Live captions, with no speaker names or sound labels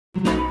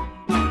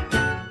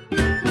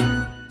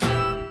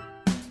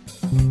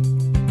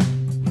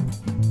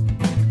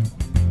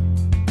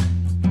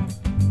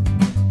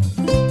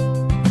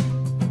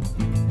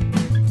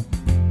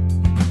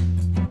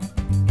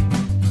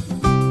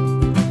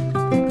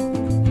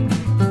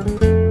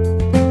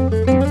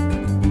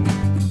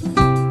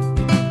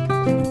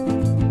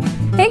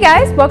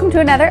guys, welcome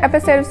to another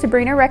episode of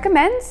Sabrina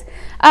Recommends.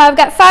 I've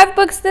got 5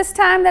 books this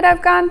time that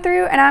I've gone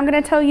through, and I'm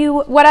going to tell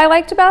you what I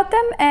liked about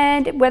them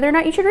and whether or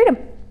not you should read them.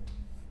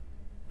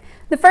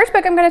 The first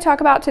book I'm going to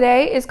talk about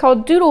today is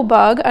called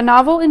Doodlebug, a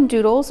novel in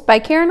Doodles by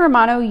Karen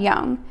Romano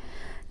Young.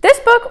 This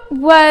book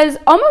was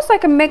almost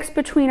like a mix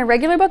between a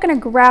regular book and a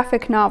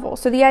graphic novel.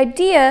 So the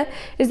idea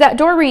is that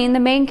Doreen, the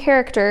main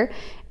character,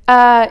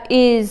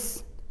 is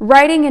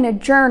writing in a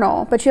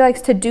journal, but she likes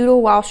to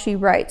doodle while she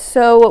writes.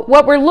 So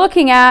what we're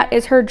looking at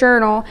is her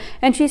journal,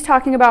 and she's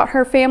talking about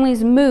her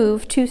family's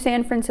move to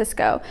San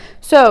Francisco.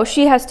 So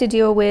she has to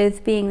deal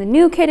with being the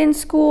new kid in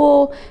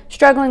school,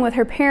 struggling with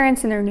her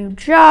parents and their new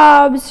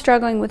jobs,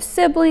 struggling with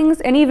siblings,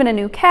 and even a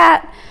new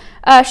cat.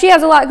 She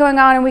has a lot going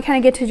on, and we kind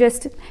of get to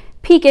just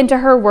peek into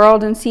her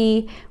world and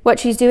see what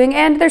she's doing.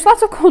 And there's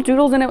lots of cool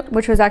doodles in it,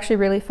 which was actually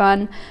really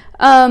fun.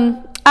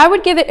 I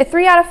would give it a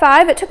 3 out of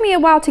 5. It took me a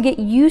while to get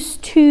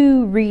used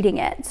to reading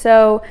it.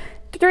 So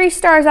 3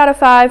 stars out of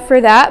 5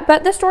 for that.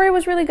 But the story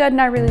was really good and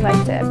I really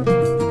liked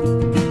it.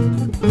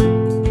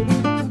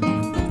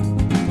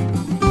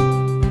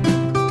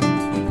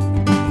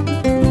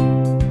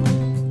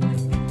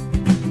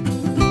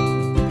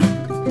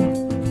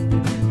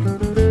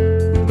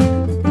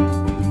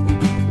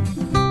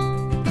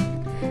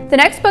 The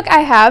next book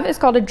I have is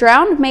called A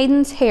Drowned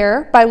Maiden's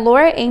Hair by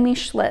Laura Amy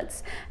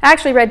Schlitz. I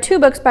actually read 2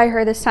 books by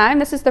her this time.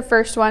 This is the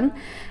first one.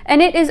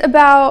 And it is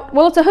about,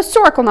 well, it's a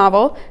historical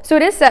novel, so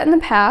it is set in the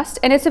past,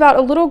 and it's about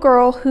a little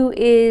girl who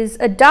is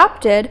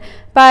adopted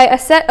by a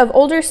set of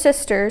older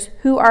sisters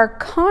who are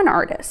con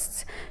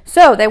artists.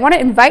 So they want to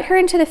invite her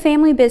into the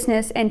family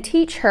business and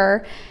teach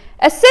her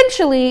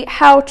essentially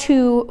how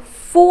to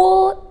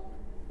fool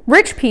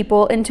rich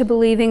people into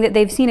believing that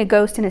they've seen a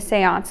ghost in a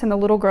seance, and the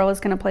little girl is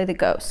going to play the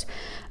ghost.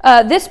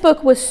 This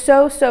book was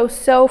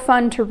so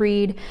fun to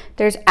read.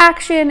 There's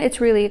action,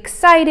 it's really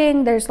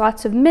exciting, there's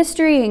lots of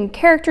mystery and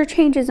character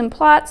changes and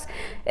plots.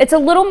 It's a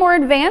little more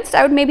advanced.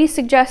 I would maybe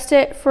suggest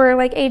it for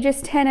like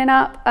ages 10 and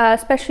up,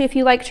 especially if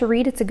you like to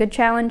read. It's a good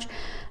challenge.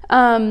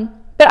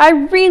 But I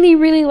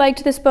really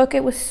liked this book.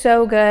 It was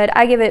so good.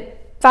 I give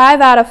it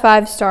 5 out of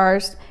 5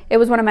 stars. It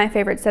was one of my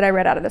favorites that I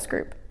read out of this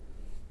group.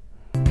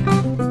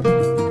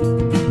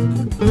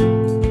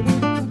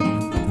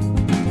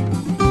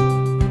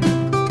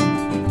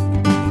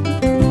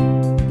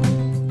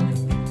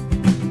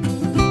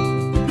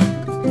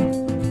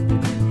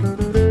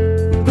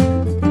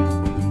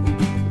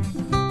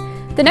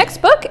 The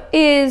next book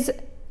is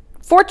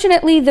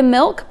Fortunately the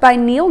Milk by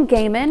Neil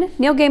Gaimen.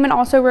 Neil Gaimen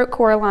also wrote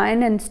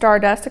Coraline and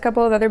Stardust, a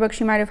couple of other books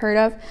you might have heard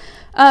of.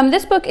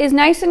 This book is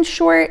nice and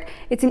short.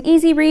 It's an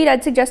easy read.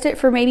 I'd suggest it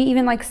for maybe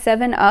even like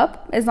 7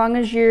 up, as long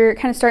as you're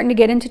kind of starting to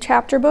get into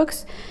chapter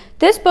books.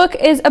 This book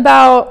is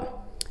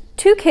about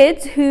 2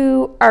 kids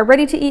who are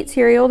ready to eat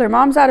cereal. Their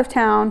mom's out of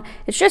town.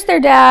 It's just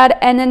their dad,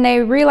 and then they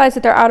realize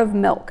that they're out of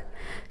milk.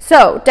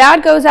 So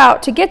dad goes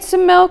out to get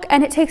some milk,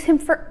 and it takes him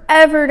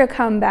forever to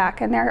come back,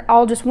 and they're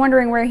all just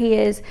wondering where he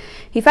is.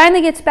 He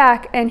finally gets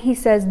back, and he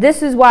says,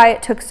 "This is why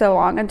it took so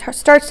long," and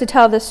starts to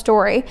tell this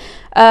story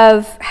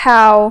of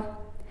how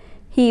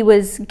he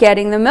was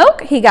getting the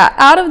milk. He got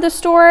out of the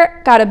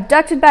store, got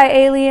abducted by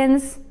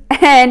aliens,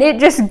 and it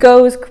just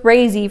goes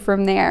crazy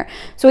from there.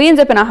 So he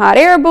ends up in a hot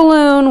air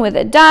balloon with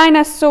a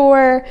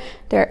dinosaur.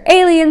 There are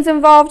aliens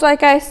involved,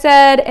 like I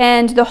said,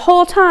 and the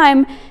whole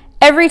time,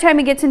 every time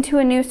he gets into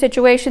a new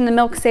situation, the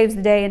milk saves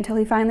the day until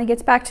he finally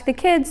gets back to the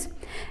kids.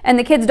 And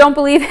the kids don't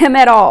believe him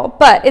at all.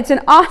 But it's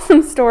an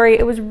awesome story.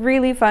 It was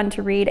really fun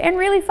to read and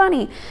really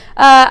funny.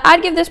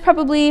 I'd give this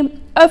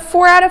probably a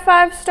 4 out of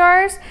 5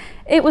 stars.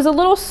 It was a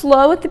little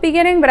slow at the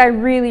beginning, but I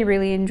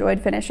really enjoyed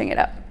finishing it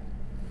up.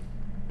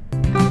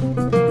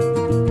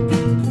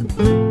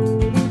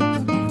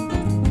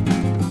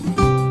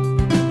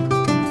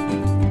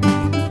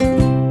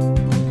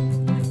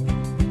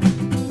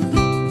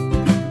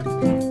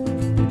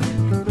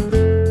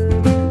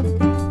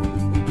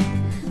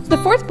 The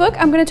fourth book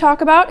I'm going to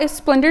talk about is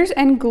Splendors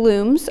and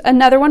Glooms,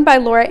 another one by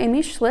Laura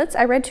Amy Schlitz.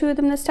 I read 2 of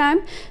them this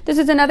time. This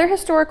is another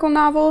historical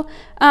novel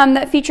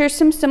that features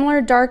some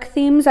similar dark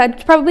themes.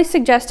 I'd probably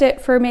suggest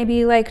it for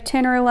maybe like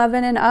 10 or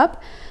 11 and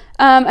up.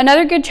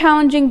 Another good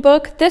challenging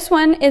book. This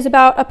one is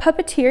about a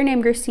puppeteer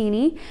named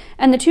Grassini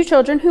and the 2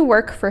 children who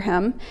work for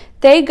him.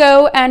 They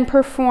go and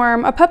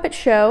perform a puppet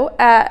show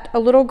at a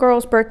little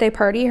girl's birthday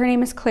party. Her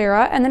name is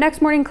Clara, and the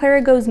next morning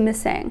Clara goes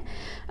missing.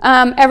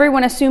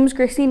 Everyone assumes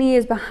Grassini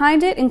is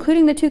behind it,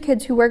 including the 2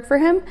 kids who work for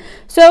him.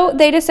 So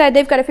they decide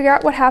they've got to figure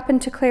out what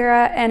happened to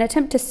Clara and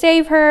attempt to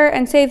save her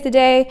and save the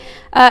day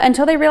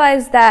until they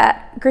realize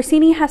that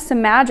Grassini has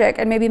some magic,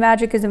 and maybe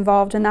magic is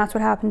involved, and that's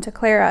what happened to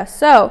Clara.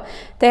 So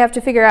they have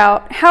to figure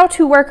out how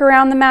to work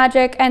around the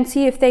magic and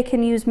see if they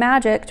can use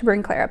magic to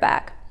bring Clara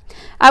back.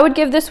 I would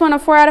give this one a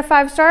 4 out of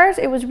 5 stars.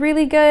 It was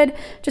really good,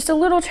 just a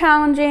little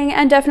challenging,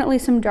 and definitely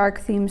some dark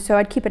themes, so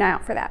I'd keep an eye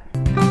out for that.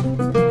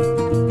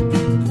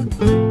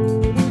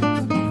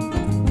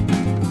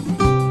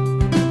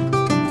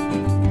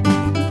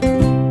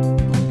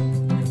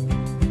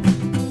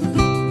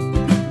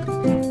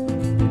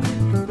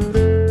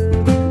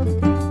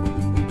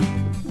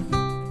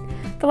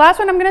 last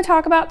one I'm going to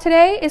talk about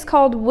today is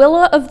called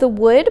Willa of the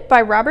Wood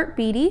by Robert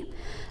Beatty.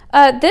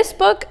 This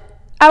book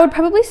I would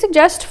probably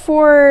suggest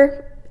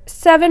for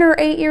 7 or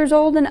 8 years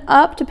old and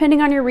up, depending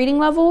on your reading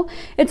level.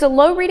 It's a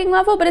low reading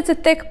level, but it's a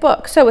thick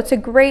book, so it's a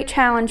great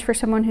challenge for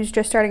someone who's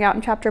just starting out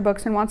in chapter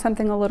books and wants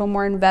something a little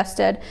more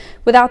invested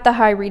without the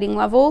high reading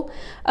level.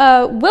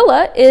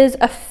 Willa is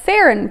a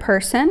Farron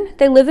person.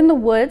 They live in the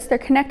woods. They're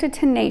connected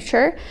to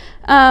nature,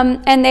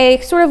 and they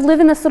sort of live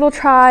in this little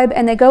tribe,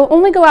 and they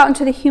only go out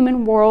into the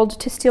human world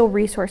to steal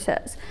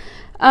resources.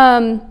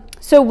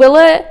 So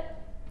Willa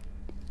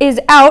is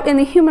out in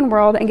the human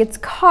world and gets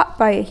caught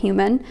by a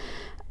human,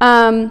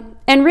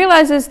 and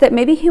realizes that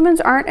maybe humans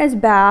aren't as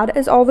bad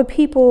as all the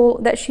people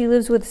that she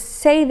lives with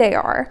say they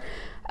are.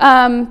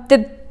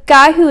 The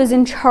guy who is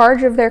in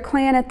charge of their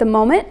clan at the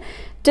moment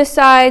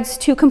decides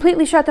to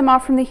completely shut them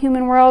off from the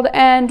human world,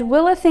 and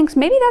Willa thinks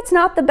maybe that's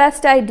not the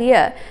best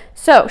idea.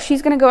 So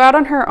she's going to go out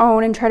on her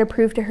own and try to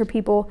prove to her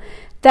people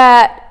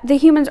that the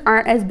humans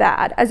aren't as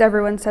bad as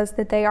everyone says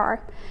that they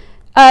are.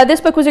 This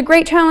book was a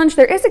great challenge.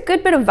 There is a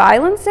good bit of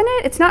violence in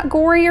it. It's not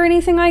gory or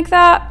anything like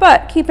that,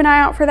 but keep an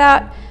eye out for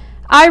that.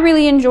 I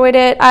really enjoyed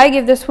it. I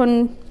give this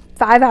one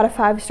 5 out of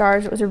 5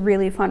 stars. It was a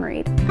really fun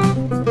read.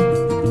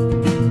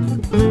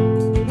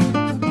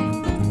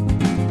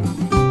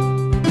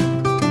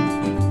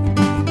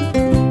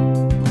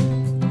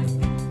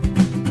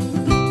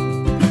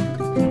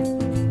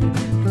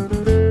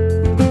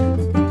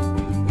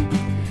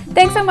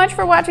 Thanks so much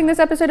for watching this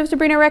episode of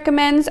Sabrina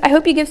Recommends. I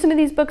hope you give some of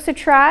these books a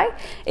try.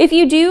 If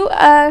you do,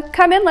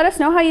 come in, let us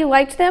know how you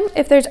liked them.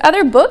 If there's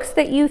other books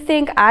that you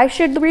think I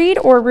should read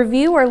or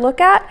review or look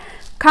at,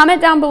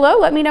 comment down below.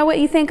 Let me know what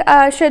you think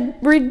I should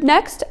read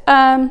next.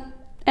 And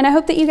I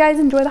hope that you guys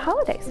enjoy the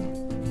holidays.